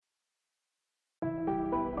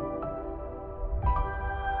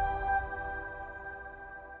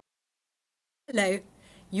Hello,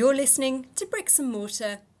 you're listening to Bricks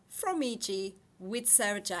Mortar from EG with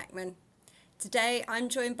Sarah Jackman. Today I'm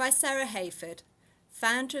joined by Sarah Hayford,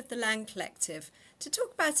 founder of the Land Collective, to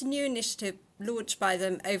talk about a new initiative launched by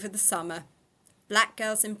them over the summer, Black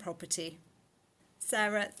Girls in Property.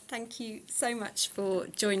 Sarah, thank you so much for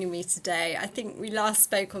joining me today. I think we last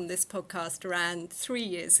spoke on this podcast around 3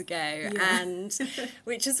 years ago, and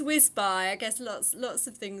which has whizzed by, I guess lots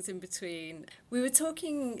of things in between. We were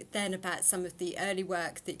talking then about some of the early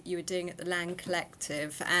work that you were doing at the Land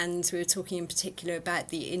Collective, and we were talking in particular about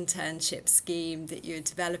the internship scheme that you were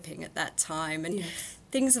developing at that time. And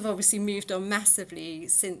things have obviously moved on massively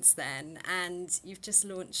since then, and you've just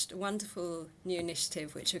launched a wonderful new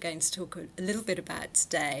initiative which we're going to talk a little bit about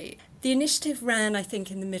today. The initiative ran, I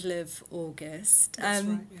think, in the middle of August. That's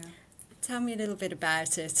right, yeah. Tell me a little bit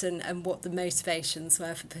about it and what the motivations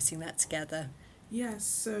were for putting that together. Yes,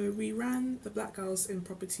 so we ran the Black Girls in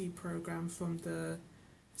Property programme from the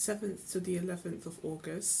 7th to the 11th of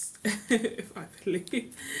August, if I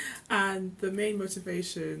believe. And the main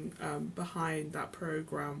motivation behind that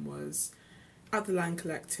programme was, at the Land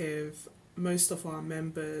Collective, most of our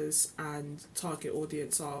members and target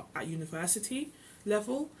audience are at university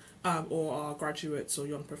level, or are graduates or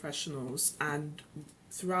young professionals. And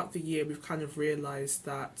throughout the year, we've kind of realised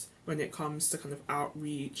that when it comes to kind of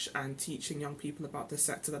outreach and teaching young people about the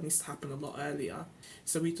sector, that needs to happen a lot earlier.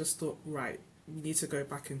 So we just thought, right, we need to go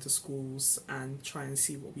back into schools and try and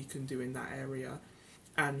see what we can do in that area.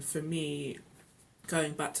 And for me,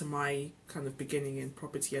 going back to my kind of beginning in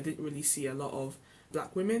property, I didn't really see a lot of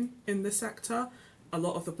black women in the sector. A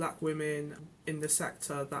lot of the black women in the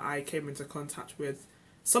sector that I came into contact with,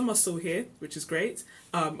 some are still here, which is great.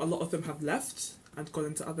 A lot of them have left and gone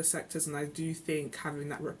into other sectors, and I do think having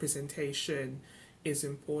that representation is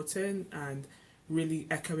important, and really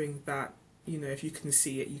echoing that, you know, if you can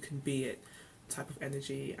see it, you can be it type of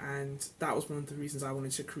energy. And that was one of the reasons I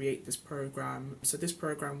wanted to create this program. So this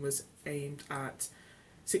program was aimed at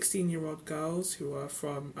 16-year-old girls who are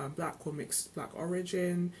from black or mixed black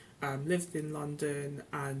origin, lived in London,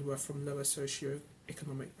 and were from lower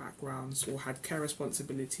socio-economic backgrounds, or had care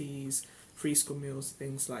responsibilities, free school meals,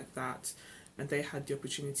 things like that. And they had the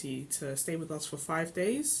opportunity to stay with us for 5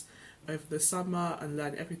 days over the summer and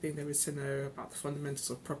learn everything there is to know about the fundamentals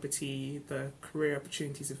of property, the career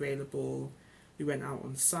opportunities available. We went out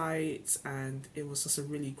on site, and it was just a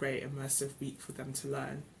really great immersive week for them to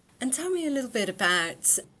learn. And tell me a little bit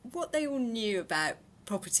about what they all knew about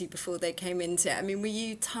property before they came into it. I mean, were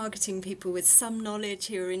you targeting people with some knowledge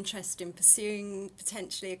who were interested in pursuing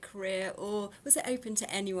potentially a career, or was it open to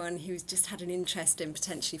anyone who's just had an interest in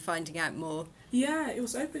potentially finding out more? Yeah, it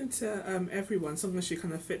was open to everyone. Some of us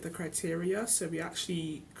kind of fit the criteria, so we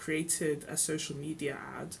actually created a social media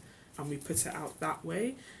ad and we put it out that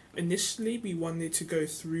way. Initially, we wanted to go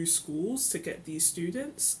through schools to get these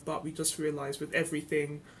students, but we just realised with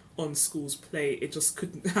everything on schools' plate, it just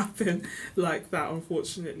couldn't happen like that,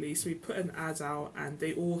 unfortunately. So we put an ad out, and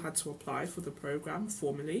they all had to apply for the programme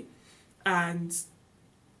formally. And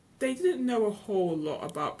they didn't know a whole lot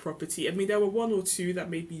about property. I mean, there were one or two that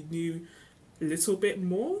maybe knew a little bit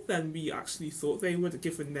more than we actually thought they would,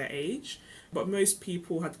 given their age. But most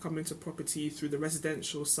people had come into property through the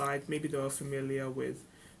residential side. Maybe they were familiar with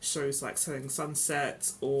shows like Selling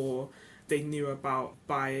Sunset, or they knew about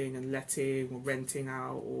buying and letting or renting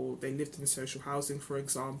out, or they lived in social housing, for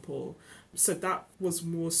example. So that was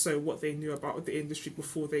more so what they knew about the industry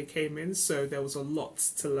before they came in. So there was a lot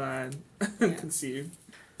to learn and consume.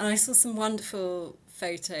 And I saw some wonderful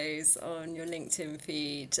photos on your LinkedIn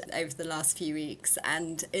feed over the last few weeks,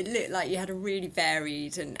 and it looked like you had a really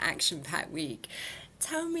varied and action-packed week.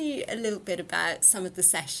 Tell me a little bit about some of the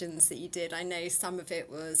sessions that you did. I know some of it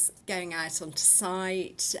was going out onto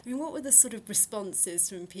site. I mean, what were the sort of responses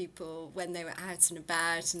from people when they were out and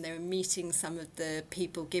about and they were meeting some of the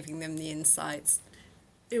people giving them the insights?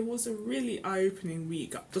 It was a really eye-opening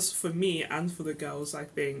week, just for me and for the girls, I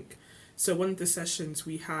think. So one of the sessions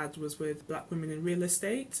we had was with black women in real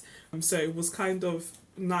estate. So it was kind of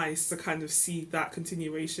nice to kind of see that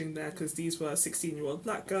continuation there, because these were 16-year-old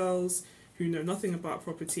black girls who know nothing about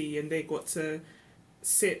property, and they got to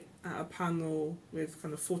sit at a panel with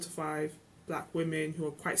kind of 4 to 5 black women who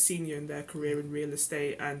are quite senior in their career in real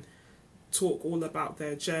estate, and talk all about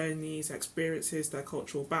their journeys, experiences, their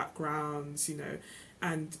cultural backgrounds, you know.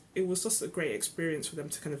 And it was just a great experience for them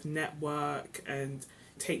to kind of network and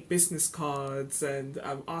take business cards and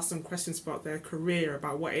ask them questions about their career,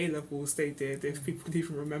 about what A-levels they did, if people can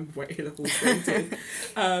even remember what A-levels they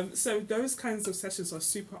did. So those kinds of sessions are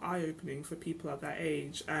super eye-opening for people at that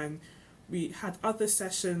age. And we had other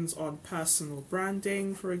sessions on personal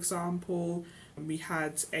branding, for example, We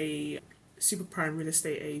had a super prime real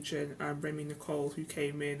estate agent, Remy Nicole, who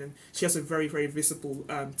came in, and she has a very, very visible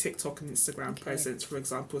TikTok and Instagram presence, for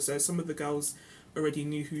example. So some of the girls already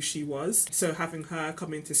knew who she was. So having her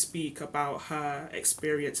come in to speak about her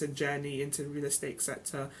experience and journey into the real estate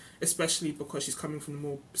sector, especially because she's coming from the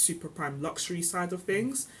more super prime luxury side of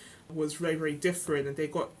things, was very, very different. And they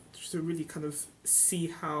got to really kind of see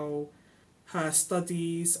how her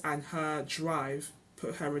studies and her drive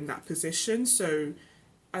put her in that position. So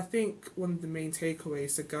I think one of the main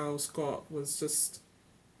takeaways the girls got was just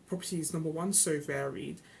property is, number one, so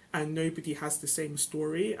varied, and nobody has the same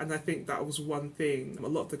story. And I think that was one thing. A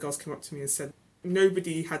lot of the girls came up to me and said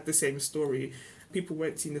nobody had the same story. People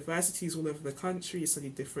went to universities all over the country,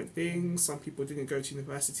 studied different things. Some people didn't go to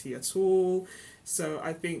university at all. So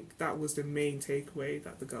I think that was the main takeaway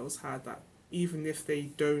that the girls had, that even if they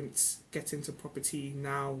don't get into property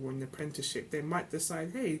now or an apprenticeship, they might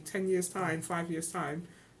decide, hey, 10 years time, 5 years time,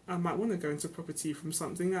 I might want to go into property from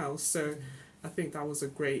something else. So I think that was a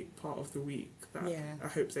great part of the week that I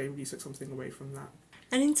hope they really took something away from that.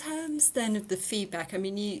 And in terms then of the feedback, I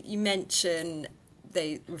mean, you mentioned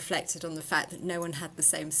they reflected on the fact that no one had the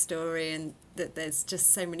same story and that there's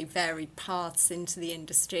just so many varied paths into the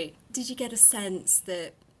industry. Did you get a sense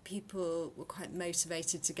that people were quite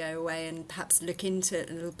motivated to go away and perhaps look into it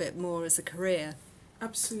a little bit more as a career?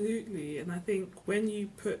 Absolutely. And I think when you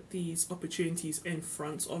put these opportunities in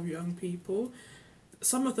front of young people,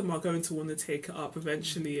 some of them are going to want to take it up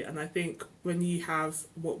eventually. And I think when you have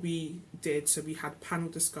what we did, so we had panel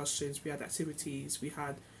discussions, we had activities, we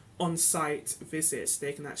had on-site visits,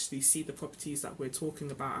 they can actually see the properties that we're talking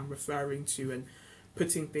about and referring to and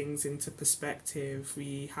putting things into perspective.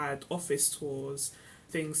 We had office tours,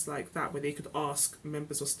 things like that, where they could ask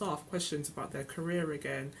members of staff questions about their career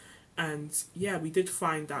again. And yeah, we did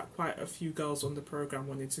find that quite a few girls on the programme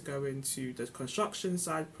wanted to go into the construction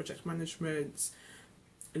side, project management,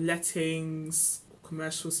 lettings,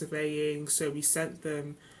 commercial surveying. So we sent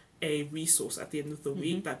them a resource at the end of the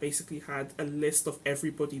week that basically had a list of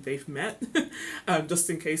everybody they've met, just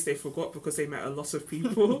in case they forgot, because they met a lot of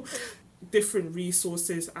people. Different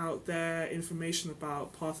resources out there, information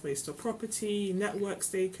about pathways to property, networks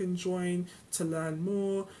they can join to learn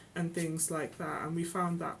more, and things like that. And we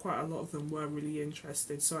found that quite a lot of them were really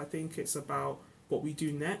interested. So I think it's about what we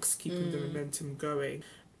do next, keeping the momentum going.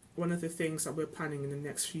 One of the things that we're planning in the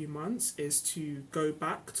next few months is to go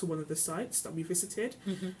back to one of the sites that we visited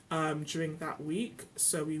during that week.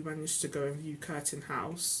 So we managed to go and view Curtin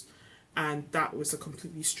House, and that was a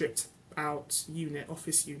completely stripped out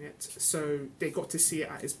office unit. So they got to see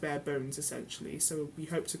it at its bare bones, essentially. So we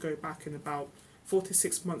hope to go back in about 4 to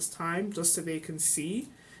 6 months' time, just so they can see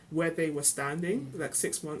where they were standing like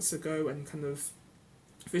 6 months ago and kind of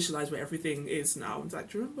visualize where everything is now. And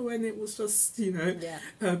like, do you remember when it was just,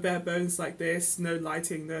 bare bones like this, no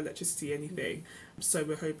lighting, no electricity, anything? So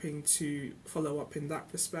we're hoping to follow up in that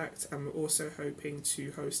respect, and we're also hoping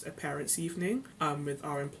to host a parents' evening with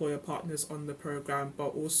our employer partners on the programme, but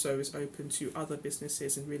also is open to other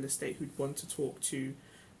businesses in real estate who'd want to talk to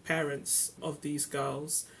parents of these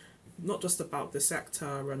girls, not just about the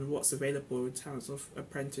sector and what's available in terms of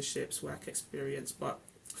apprenticeships, work experience, but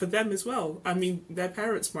for them as well. I mean, their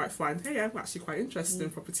parents might find, hey, I'm actually quite interested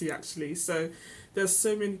in property actually. So there's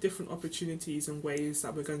so many different opportunities and ways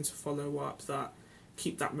that we're going to follow up that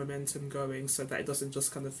keep that momentum going, so that it doesn't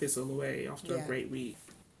just kind of fizzle away after a great week.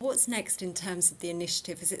 What's next in terms of the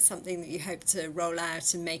initiative? Is it something that you hope to roll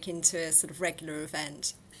out and make into a sort of regular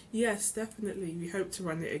event? Yes, definitely. We hope to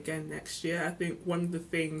run it again next year. I think one of the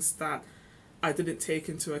things that I didn't take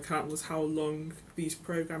into account was how long these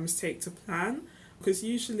programs take to plan, because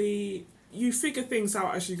usually you figure things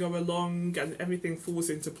out as you go along and everything falls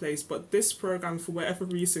into place, but this program, for whatever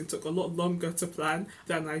reason, took a lot longer to plan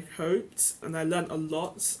than I hoped, and I learned a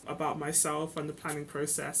lot about myself and the planning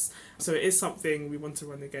process. So it is something we want to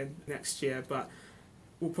run again next year, but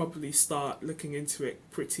we'll probably start looking into it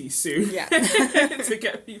pretty soon to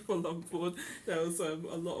get people on board. There was a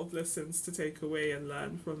lot of lessons to take away and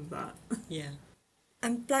learn from that. Yeah.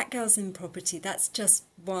 And Black Girls in Property, that's just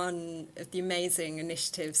one of the amazing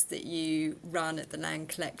initiatives that you run at the Land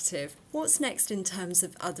Collective. What's next in terms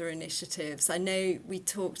of other initiatives? I know we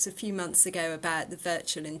talked a few months ago about the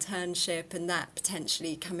virtual internship and that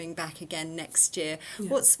potentially coming back again next year. Yeah.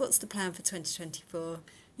 What's the plan for 2024?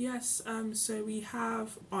 Yes, so we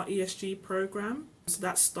have our ESG programme. So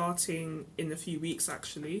that's starting in a few weeks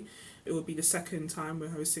actually. It will be the second time we're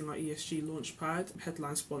hosting our ESG launchpad,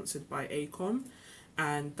 headline sponsored by ACOM.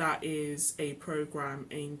 And that is a program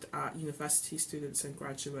aimed at university students and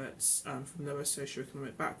graduates from lower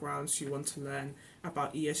socioeconomic backgrounds who want to learn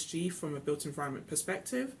about ESG from a built environment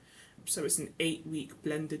perspective. So it's an 8-week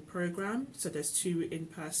blended program. So there's 2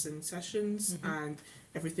 in-person sessions, and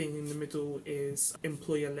everything in the middle is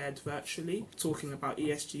employer-led virtually, talking about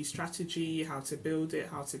ESG strategy, how to build it,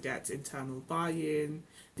 how to get internal buy-in,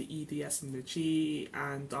 the EDS and the G,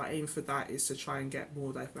 and our aim for that is to try and get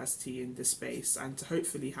more diversity in this space and to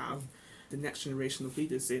hopefully have the next generation of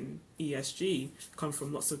leaders in ESG come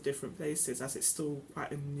from lots of different places, as it's still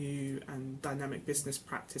quite a new and dynamic business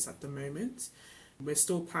practice at the moment. We're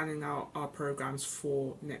still planning out our programs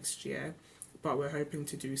for next year, but we're hoping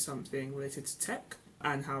to do something related to tech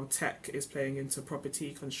and how tech is playing into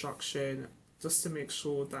property construction, just to make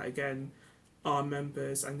sure that, again, our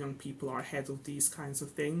members and young people are ahead of these kinds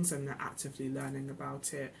of things and they're actively learning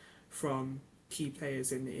about it from key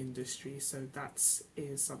players in the industry. So that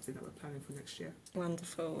is something that we're planning for next year.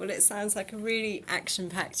 Wonderful. Well, it sounds like a really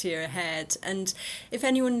action-packed year ahead. And if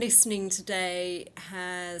anyone listening today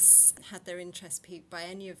has had their interest piqued by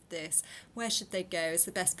any of this, where should they go? Is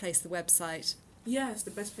the best place the website? Yes,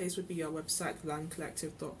 the best place would be our website,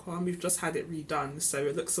 landcollective.com. We've just had it redone, so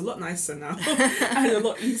it looks a lot nicer now and a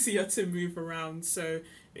lot easier to move around. So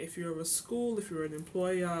if you're a school, if you're an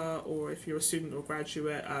employer, or if you're a student or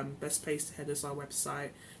graduate, best place to head is our website,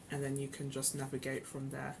 and then you can just navigate from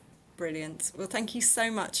there. Brilliant. Well, thank you so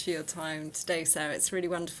much for your time today, Sarah. It's really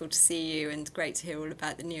wonderful to see you and great to hear all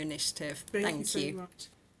about the new initiative. Thank you so much.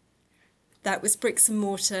 That was Bricks and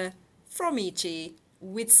Mortar from EG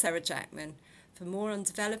with Sarah Jackman. For more on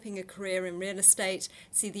developing a career in real estate,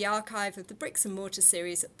 see the archive of the Bricks and Mortar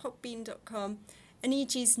series at popbean.com and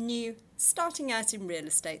EG's new Starting Out in Real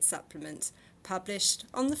Estate supplement, published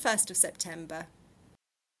on the 1st of September.